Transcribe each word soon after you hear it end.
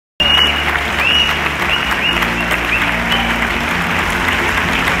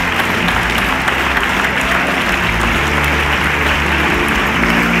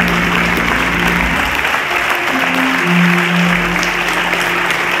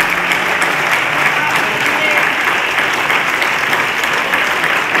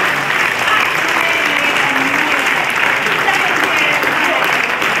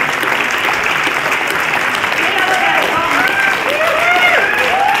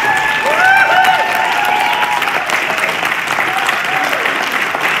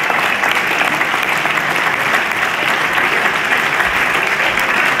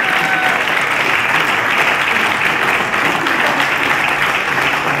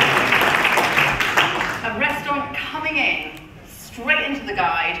named the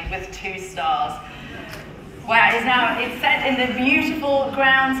guide with 2 stars. Where it's set in the beautiful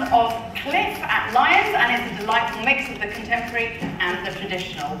grounds of Cliff at Lyons, and it's a delightful mix of the contemporary and the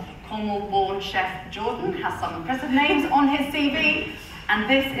traditional. Cornwall-born chef Jordan has some impressive names on his CV, and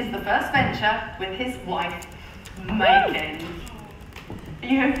this is the first venture with his wife, Michelin.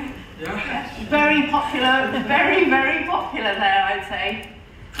 Yeah. Very popular, very, very popular there, I'd say.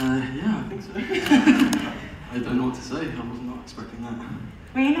 Yeah, I think so. I don't know what to say. I was not expecting that.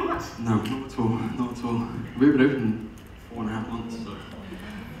 Were you not? No, not at all. Not at all. We've been open 4.5 months, so.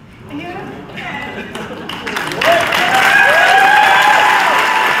 Are you?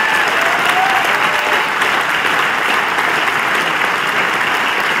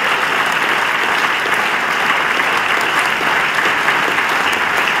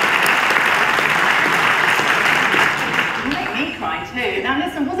 You make me cry too. Now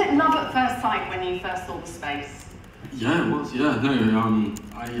listen, was it love at first sight when you first saw the space? Yeah, it was, yeah. No,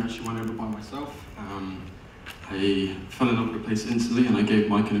 I actually went over by myself. I fell in love with the place instantly, and I gave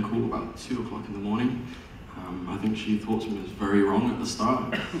Mike a call about 2 o'clock in the morning. I think she thought something was very wrong at the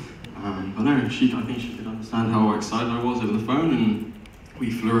start. But no, I think she could understand how excited I was over the phone, and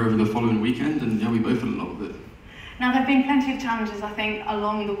we flew over the following weekend, and yeah, we both fell in love with it. Now, there have been plenty of challenges, I think,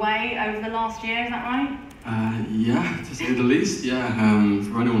 along the way over the last year, is that right? Yeah, to say the least, yeah.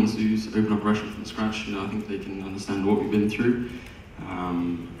 For anyone who's opened up a restaurant from scratch, I think they can understand what we've been through.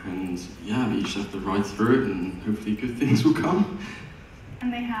 And yeah, we just have to ride through it, and hopefully good things will come.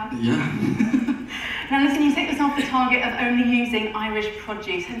 And they have. Yeah. Now listen, you set yourself the target of only using Irish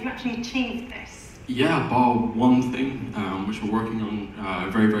produce. Have you actually achieved this? Yeah, bar one thing, which we're working on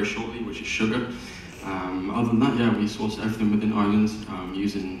very, very shortly, which is sugar. Other than that, yeah, we source everything within Ireland,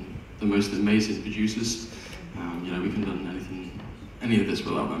 using the most amazing producers. We couldn't have done any of this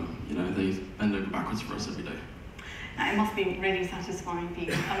without them. They bend over backwards for us every day. Now, it must be really satisfying for you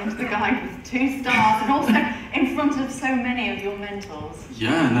to come into the guide with 2 stars and also in front of so many of your mentors.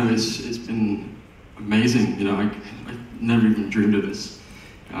 Yeah, no, it's been amazing. I never even dreamed of this.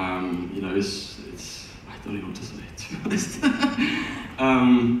 It's I don't even know what to say, to be honest.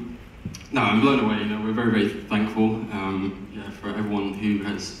 No, I'm blown away. We're very, very thankful. For everyone who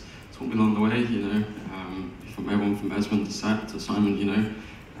has taught me along the way. From everyone from Esmond to Sat to Simon.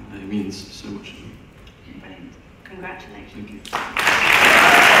 It means so much. Brilliant. Congratulations. Thank you.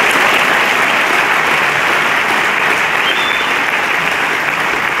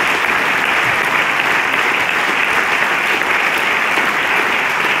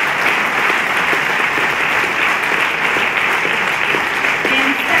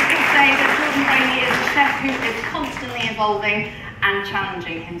 Who is constantly evolving and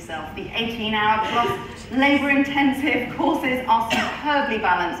challenging himself. The 18-hour plus labour-intensive courses are superbly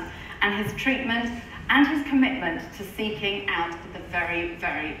balanced, and his treatment and his commitment to seeking out the very,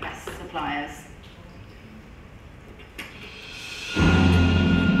 very best suppliers.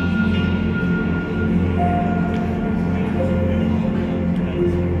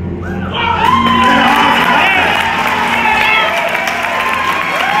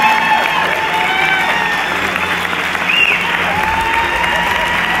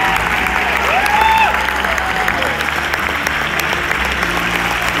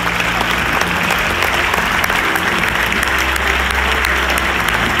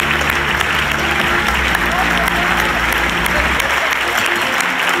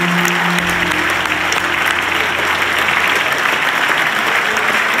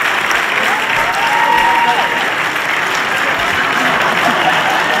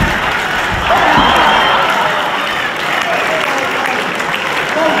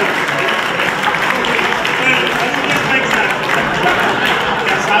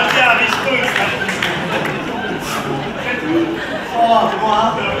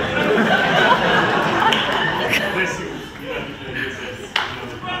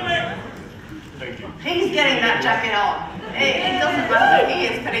 He's getting that jacket on. It doesn't matter. He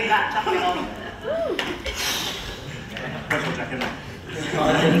is putting that jacket on. Where's your jacket on?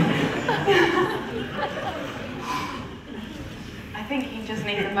 I think he just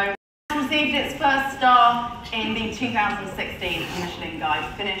needs a moment. It received its first star in the 2016 Michelin Guide.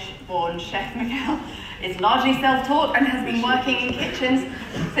 Finnish-born chef Miguel is largely self-taught and has been working in kitchens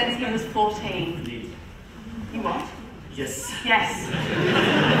since he was 14. Indeed. You what? Yes. Yes.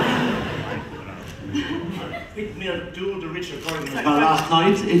 Pick me a do the rich according to last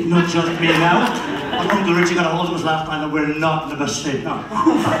night, it's not just me now. Among the rich got a hold of us last time and we're not in the best shape now.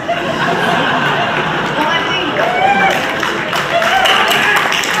 Well, I think...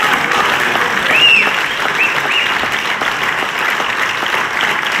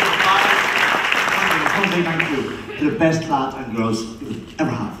 Thank you. the best lads and girls you could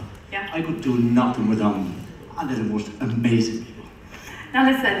ever have. Yeah. I could do nothing without them. And they're the most amazing people. Now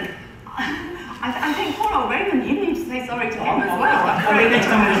listen, I think poor old Raymond, you need to say sorry to him as well. Next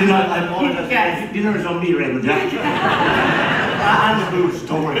time I dinner, I'm all Yes. dinner is on me, Raymond, yeah? And the booze,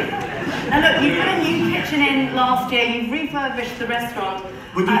 don't worry. Now look, you put a new kitchen in last year, you've refurbished the restaurant.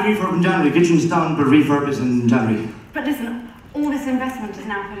 We did refurb in January. Kitchen's done, but refurb is in January. But listen, all this investment is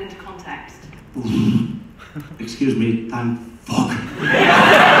now put into context. Excuse me, thank fuck.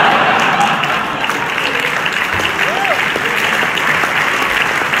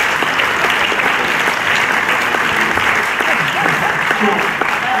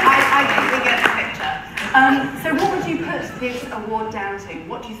 I think we get the picture. So what would you put this award down to?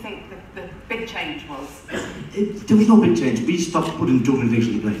 What do you think the big change was? There was no big change. We stopped putting too many things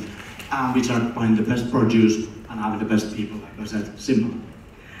on the plate. And we started buying the best produce and having the best people, like I said, simple.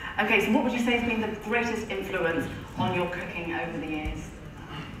 Okay, so what would you say has been the greatest influence on your cooking over the years?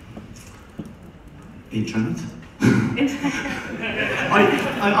 Internet. I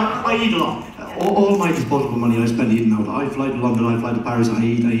eat a lot. All my disposable money I spend eating out. I fly to London, I fly to Paris, I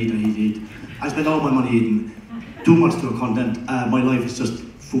eat. I spend all my money eating. Too much to a content. My life is just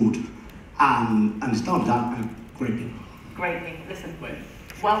food. And it's not that, great people. Great people, listen.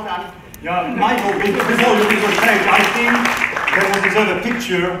 Well done. Yeah, Michael, before you leave the stage, I think there was this other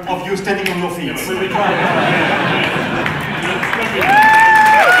picture of you standing on your feet. We try.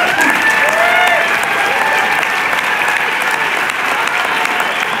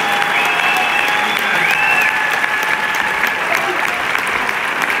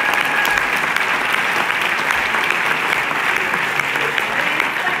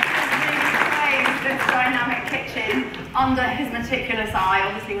 Under his meticulous eye,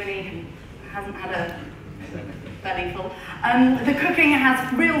 obviously when he hasn't had a belly full. The cooking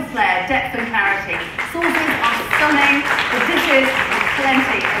has real flair, depth and clarity. Sauces are stunning, the dishes have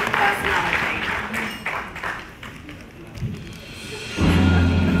plenty of personality.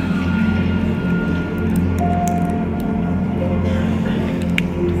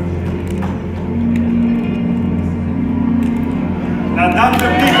 Now that's the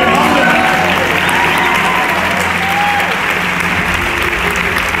big one.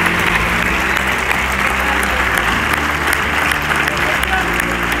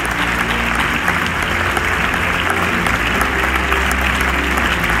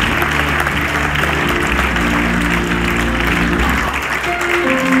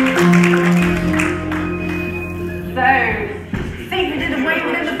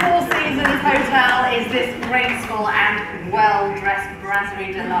 Graceful and well-dressed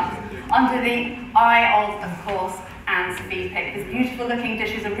brasserie deluxe under the eye of course, Anne Sophie's pick. These beautiful-looking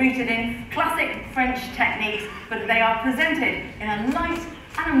dishes are rooted in classic French techniques, but they are presented in a light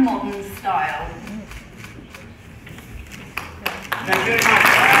and a modern style. Thank you very much.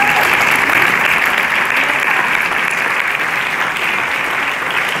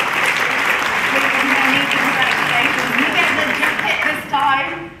 You get the jacket this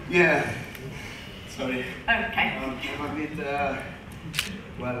time. Yeah. Sorry. Okay. I'm a bit,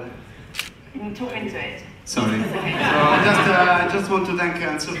 well... You can talk into it. Sorry. So I just want to thank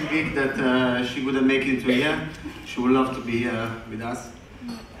Anne Sophie that she couldn't make it to here. She would love to be here with us.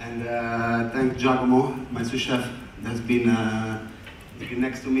 And thank Giacomo, my sous chef, that's been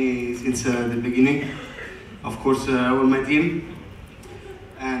next to me since the beginning. Of course, all my team.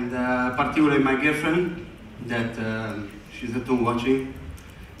 And particularly my girlfriend, that she's at home watching.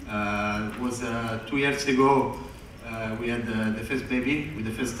 It was 2 years ago, we had the first baby with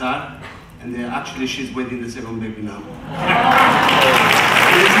the first star, and actually she's waiting the second baby now.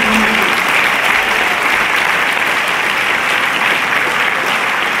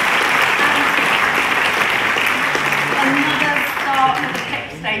 Another star for the pick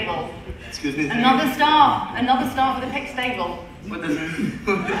stable. Excuse me? Another star for the pick stable. What does it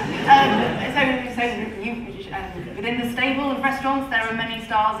So you, within the stable of restaurants, there are many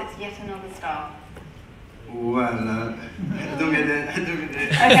stars. It's yet another star. Well, I don't get it.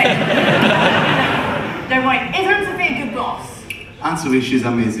 Okay. Don't worry. Is Anne Sophie a good boss? Anne Sophie, she's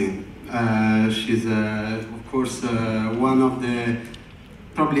amazing. She's, of course, one of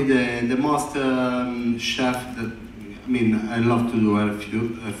probably the most chef that, I mean, I love to do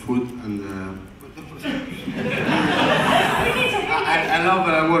her food and I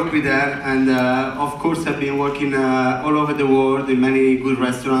love work with her, and of course I've been working all over the world in many good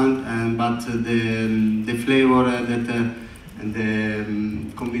restaurants, but the flavor and the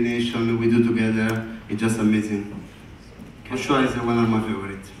combination we do together is just amazing. For sure, it's one of my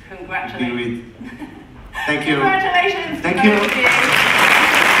favorites. Congratulations. Thank you. Congratulations. Thank you.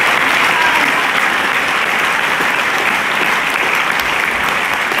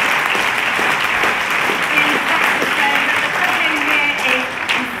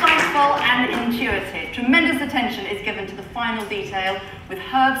 with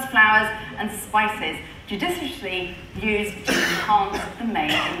herbs, flowers, and spices, judiciously used to enhance the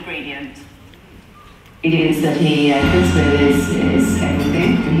main ingredient. Ingredients that he cooks with is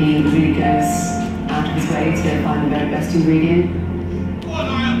everything. He really goes out of his way to find the very best ingredient.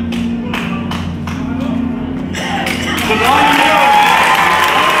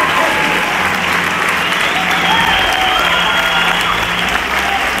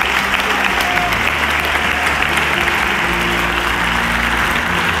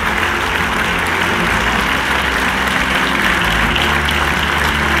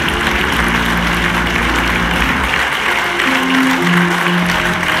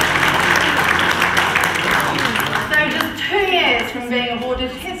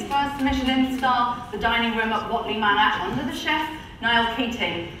 Michelin star, the dining room at Whatley Manor under the chef, Niall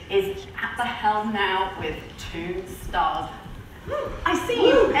Keating, is at the helm now with 2 stars. I see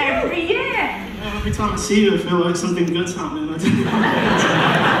you every year. Every time I see you, I feel like something good's happening. Listen,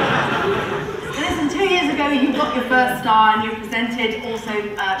 2 years ago you got your first star and you presented also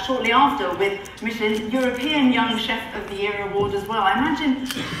shortly after with Michelin's European Young Chef of the Year award as well. I imagine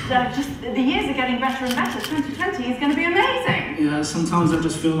that just the years are getting better and better. 2020 is going to be amazing. Yeah, sometimes I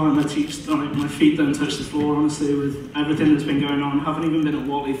just feel like my feet don't touch the floor, honestly, with everything that's been going on. I haven't even been at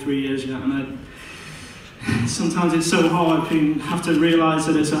Whatley 3 years yet, and sometimes it's so hard. You have to realise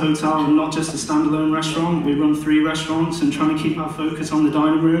that it's a hotel and not just a standalone restaurant. We run 3 restaurants, and trying to keep our focus on the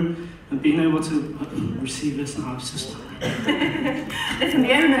dining room and being able to receive this now is just... Listen,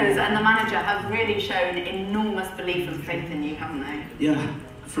 the owners and the manager have really shown enormous belief and faith in you, haven't they? Yeah,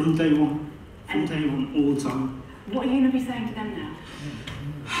 from day one. From day one, all the time. What are you going to be saying to them now?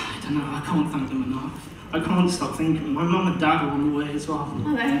 I don't know, I can't thank them enough. I can't stop thinking. My mum and dad are on the way as well.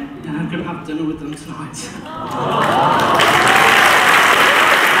 Are they? Yeah, I'm going to have dinner with them tonight.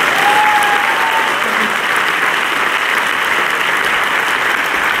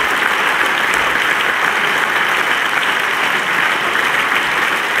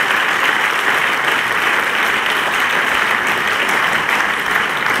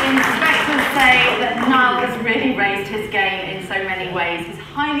 Inspectors say that Niall has really raised his game in so many ways. His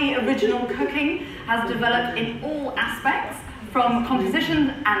highly original cooking has developed in all aspects, from composition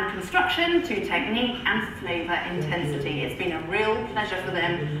and construction to technique and flavour intensity. It's been a real pleasure for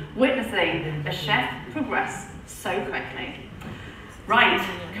them witnessing a chef progress so quickly. Right,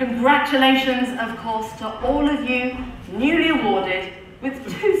 congratulations of course to all of you newly awarded with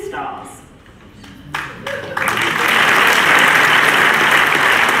 2 stars.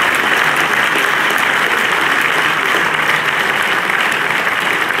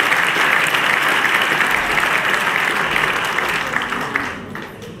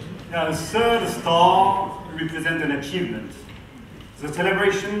 The 3rd star represents an achievement, the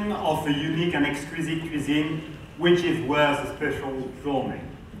celebration of a unique and exquisite cuisine which is worth a special journey.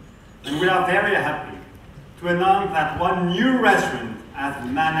 And we are very happy to announce that one new restaurant has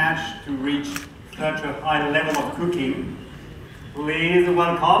managed to reach such a high level of cooking. Please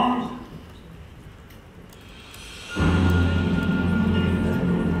welcome